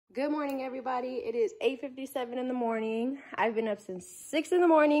Good morning, everybody. It is 8:57 in the morning. I've been up since 6 in the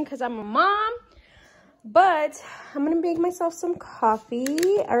morning because I'm a mom. But I'm going to make myself some coffee.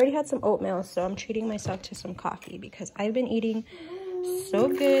 I already had some oatmeal, so I'm treating myself to some coffee because I've been eating so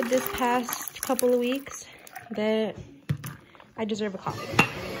good this past couple of weeks that I deserve a coffee.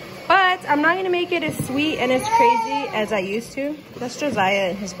 But I'm not going to make it as sweet and as crazy as I used to. That's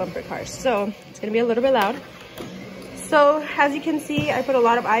Josiah and his bumper cars. So it's going to be a little bit loud. So as you can see, I put a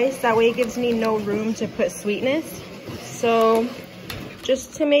lot of ice. That way it gives me no room to put sweetness. So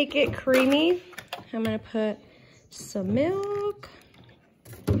just to make it creamy, I'm gonna put some milk.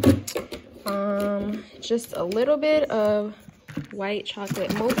 Just a little bit of white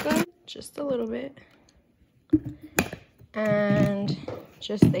chocolate mocha, just a little bit. And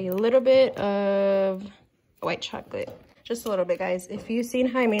just a little bit of white chocolate. Just a little bit, guys. If you've seen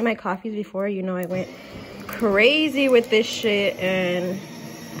how I made my coffees before, you know I went crazy with this shit and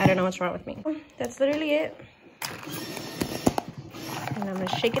I don't know what's wrong with me. That's literally it. And I'm gonna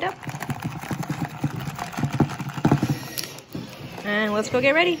shake it up. And let's go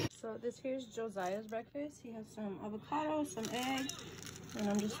get ready. So this here's Josiah's breakfast. He has some avocado, some eggs, and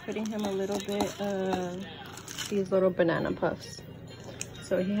I'm just putting him a little bit of these little banana puffs.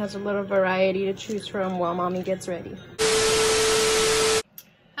 So he has a little variety to choose from while mommy gets ready.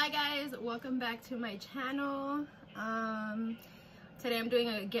 Hi guys, welcome back to my channel. Today I'm doing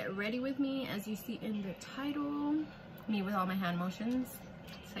a get ready with me, as you see in the title. Me with all my hand motions.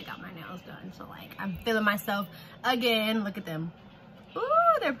 So I got my nails done, so like I'm feeling myself again. Look at them.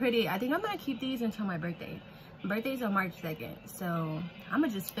 Ooh, they're pretty. I think I'm gonna keep these until my birthday. My birthday's on March 2nd, so I'm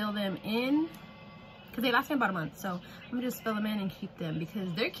gonna just fill them in because they last me about a month. So I'm gonna just fill them in and keep them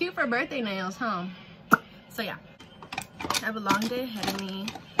because they're cute for birthday nails, huh? So yeah, I have a long day ahead of me.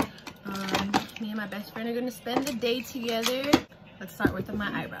 Me and my best friend are gonna spend the day together. Let's start with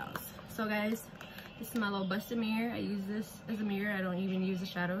my eyebrows. So guys, this is my little busted mirror. I use this as a mirror. I don't even use the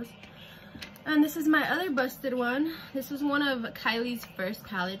shadows. And this is my other busted one. This was one of Kylie's first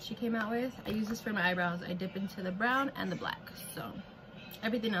palettes she came out with. I use this for my eyebrows. I dip into the brown and the black. So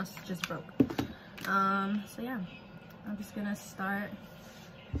everything else just broke. So yeah, I'm just gonna start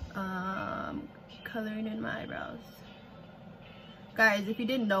coloring in my eyebrows. Guys, if you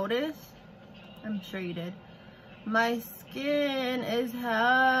didn't notice, I'm sure you did, my skin is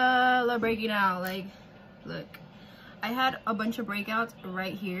hella breaking out. Like, look, I had a bunch of breakouts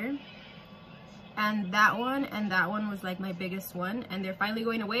right here, and that one was like my biggest one, and they're finally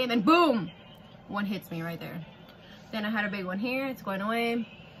going away, and then boom, one hits me right there. Then I had a big one here, it's going away.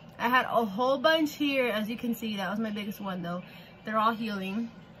 I had a whole bunch here, as you can see. That was my biggest one though. They're all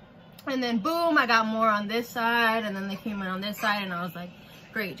healing. And then boom, I got more on this side, and then they came in on this side, and I was like,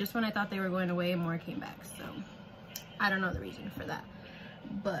 great. Just when I thought they were going away, more came back. So I don't know the reason for that,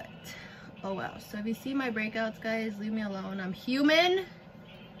 but oh well. So if you see my breakouts, guys, leave me alone. I'm human.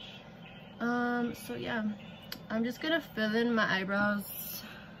 So yeah, I'm just gonna fill in my eyebrows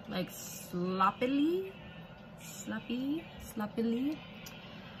like sloppily,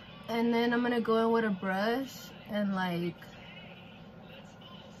 and then I'm gonna go in with a brush and like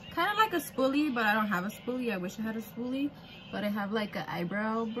kind of like a spoolie, but I don't have a spoolie. I wish I had a spoolie, but I have like an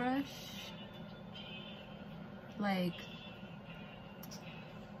eyebrow brush, like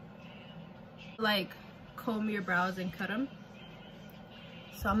comb your brows and cut them.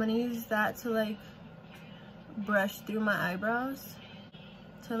 So I'm gonna use that to like brush through my eyebrows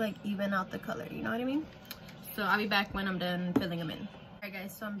to like even out the color, you know what I mean? So I'll be back when I'm done filling them in. Alright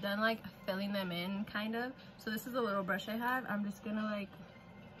guys, so I'm done like filling them in kind of. So this is a little brush I have. I'm just gonna like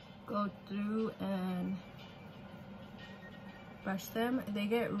go through and brush them. They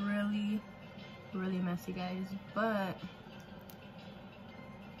get really messy, guys, but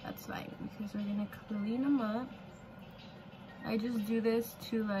that's fine because we're gonna clean them up. I just do this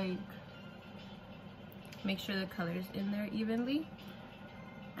to like make sure the color's in there evenly,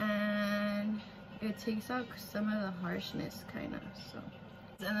 and it takes out some of the harshness kind of. So,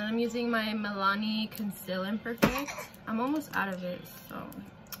 and then I'm using my Milani Conceal Imperfect. I'm almost out of it, so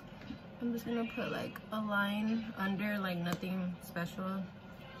I'm just gonna put like a line under, like nothing special.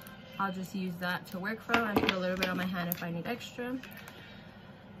 I'll just use that to work from and put a little bit on my hand if I need extra.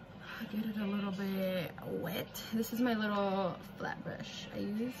 Get it a little bit wet. This is my little flat brush I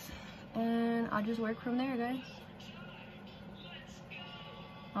use, and I'll just work from there, guys.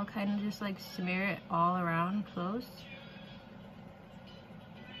 I'll kind of just like smear it all around close,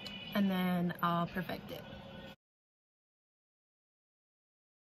 and then I'll perfect it.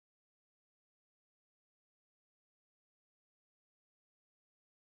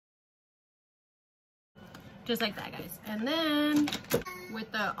 Just like that, guys. And then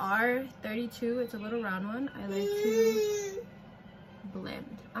with the R32, it's a little round one, I like to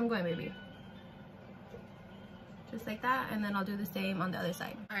blend. I'm going, baby. Just like that, and then I'll do the same on the other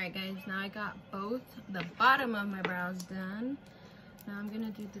side. All right, guys, now I got both the bottom of my brows done. Now I'm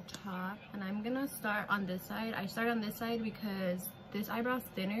gonna do the top, and I'm gonna start on this side. I start on this side because this eyebrow's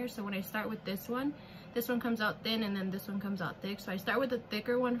thinner, so when I start with this one comes out thin, and then this one comes out thick. So I start with the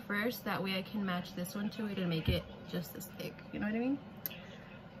thicker one first, that way I can match this one to it and make it just as thick. You know what I mean?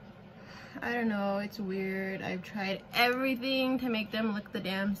 I don't know, it's weird. I've tried everything to make them look the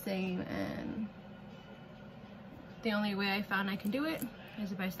damn same, and the only way I found I can do it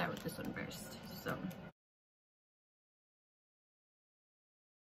is if I start with this one first. So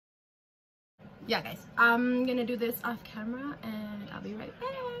yeah, guys, I'm gonna do this off camera and I'll be right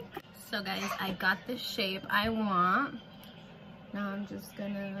back. So guys, I got the shape I want. Now I'm just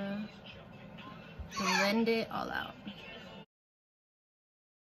gonna blend it all out.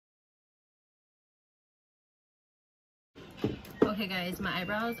 Okay guys, my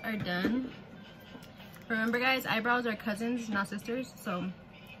eyebrows are done. Remember guys, eyebrows are cousins, not sisters, so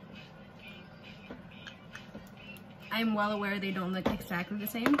I'm well aware they don't look exactly the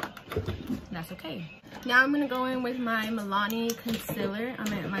same. That's okay. Now I'm gonna go in with my Milani concealer. I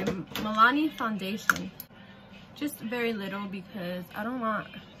mean my Milani foundation. Just very little because I don't want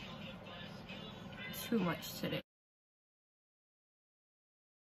too much today.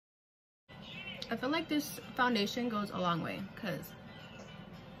 I feel like this foundation goes a long way because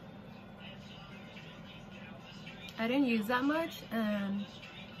I didn't use that much and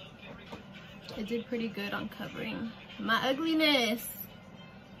it did pretty good on covering my ugliness.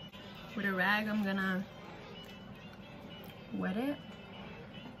 With a rag, I'm gonna wet it,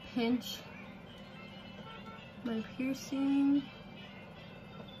 pinch my piercing,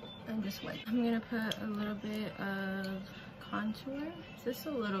 and just wet. I'm gonna put a little bit of contour, just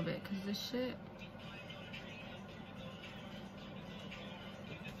a little bit, because this shit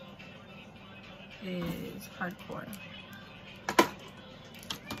is hardcore.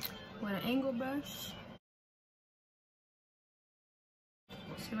 With an angle brush.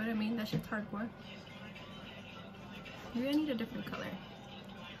 See what I mean? That shit's hardcore. Maybe I need a different color.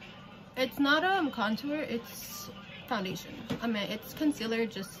 It's not contour, it's foundation. I mean, it's concealer,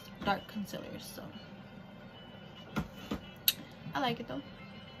 just dark concealer, so I like it though.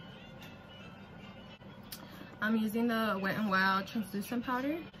 I'm using the Wet n Wild translucent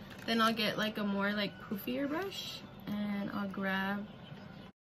powder. Then I'll get like a more like poofier brush and I'll grab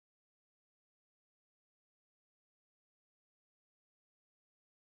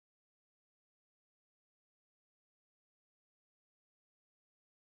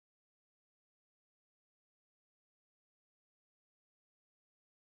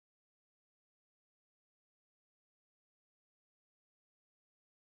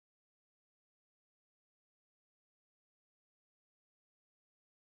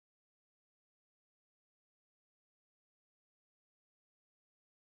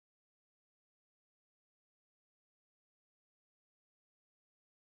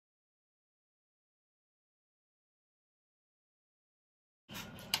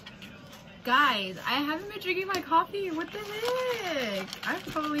Guys, I haven't been drinking my coffee. What the heck? I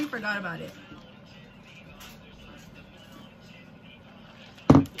totally forgot about it.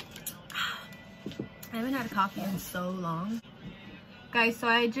 I haven't had coffee in so long. Guys, so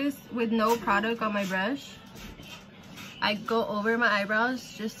I just, with no product on my brush, I go over my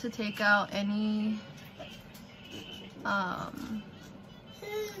eyebrows just to take out any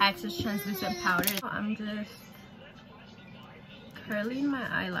Access translucent powder. I'm just curling my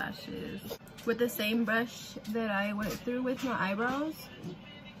eyelashes with the same brush that I went through with my eyebrows.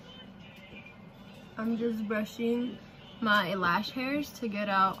 I'm just brushing my lash hairs to get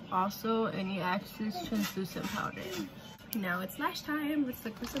out also any Access translucent powder. Now it's lash time. Let's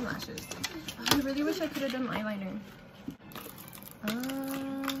look for some lashes. I really wish I could have done eyeliner.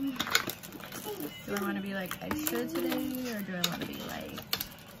 Do I want to be like extra today, or do I want to be like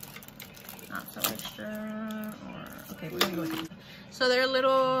not so extra? Or okay, we're gonna go with these. So they're a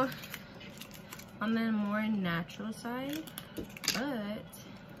little on the more natural side, but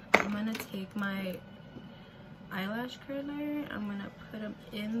I'm gonna take my eyelash curler, I'm gonna put them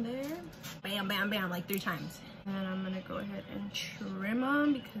in there, bam bam bam, like 3 times, and then I'm gonna go ahead and trim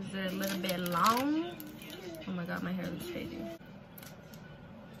them because they're a little bit long. Oh my god, my hair looks crazy.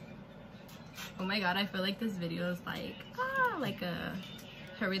 Oh my god, I feel like this video is like a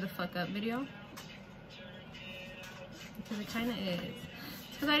hurry the fuck up video, because it kind of is.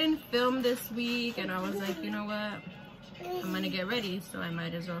 Because I didn't film this week and I was like, you know what, I'm gonna get ready, so I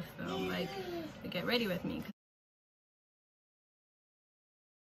might as well film like the get ready with me.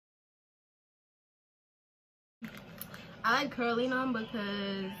 I like curling them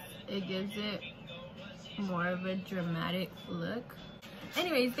because it gives it more of a dramatic look.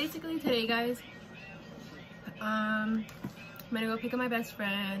 Anyways, basically today, guys, I'm gonna go pick up my best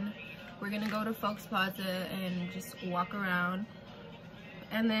friend. We're gonna go to Folks Plaza and just walk around.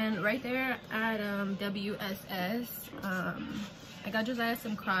 And then right there at WSS, I got Josiah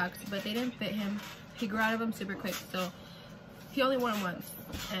some Crocs, but they didn't fit him. He grew out of them super quick, so he only wore them once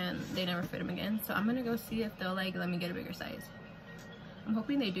and they never fit him again. So I'm gonna go see if they'll like let me get a bigger size. I'm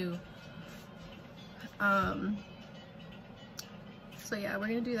hoping they do. So yeah, we're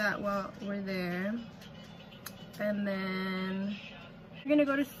gonna do that while we're there. And then we're gonna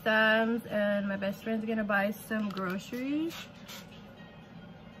go to Sam's and my best friend's gonna buy some groceries.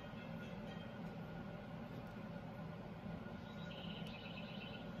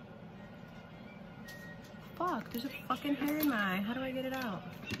 Fuck, there's a fucking hair in my eye. How do I get it out?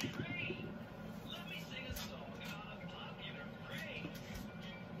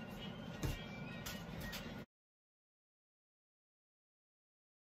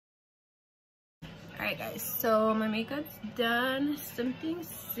 Alright guys, so my makeup's done. Something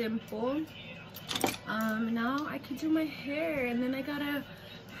simple. Now I can do my hair and then I gotta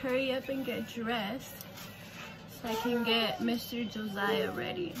hurry up and get dressed so I can get Mr. Josiah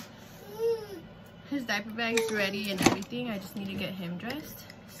ready. His diaper bag's ready and everything. I just need to get him dressed.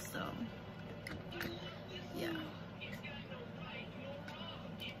 So yeah.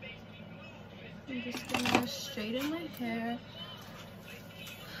 I'm just gonna straighten my hair.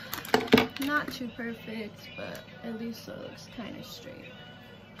 Not too perfect, but at least it looks kind of straight.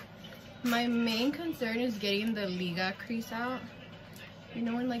 My main concern is getting the liga crease out. You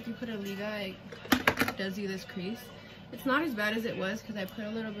know when like you put a liga, it does you this crease. It's not as bad as it was because I put a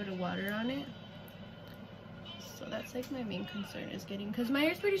little bit of water on it. So that's like my main concern is getting, because my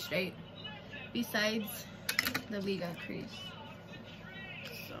hair's pretty straight besides the liga crease.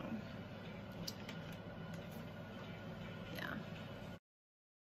 So yeah.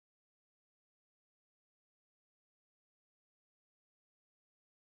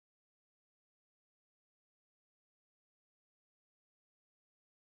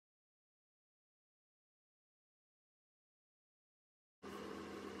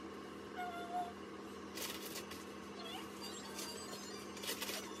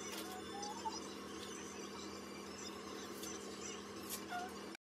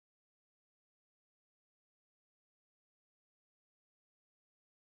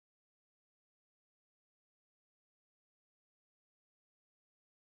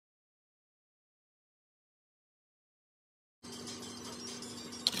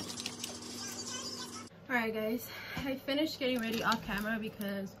 Alright guys, I finished getting ready off camera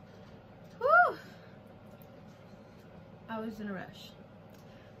because whew, I was in a rush.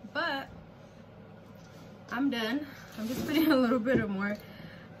 But I'm done. I'm just putting a little bit of more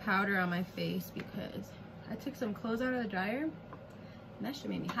powder on my face because I took some clothes out of the dryer and that shit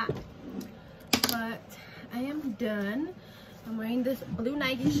made me hot. But I am done. I'm wearing this blue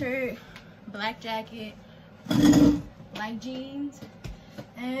Nike shirt, black jacket, black jeans,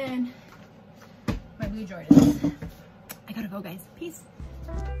 and my blue Jordans. I gotta go guys. Peace.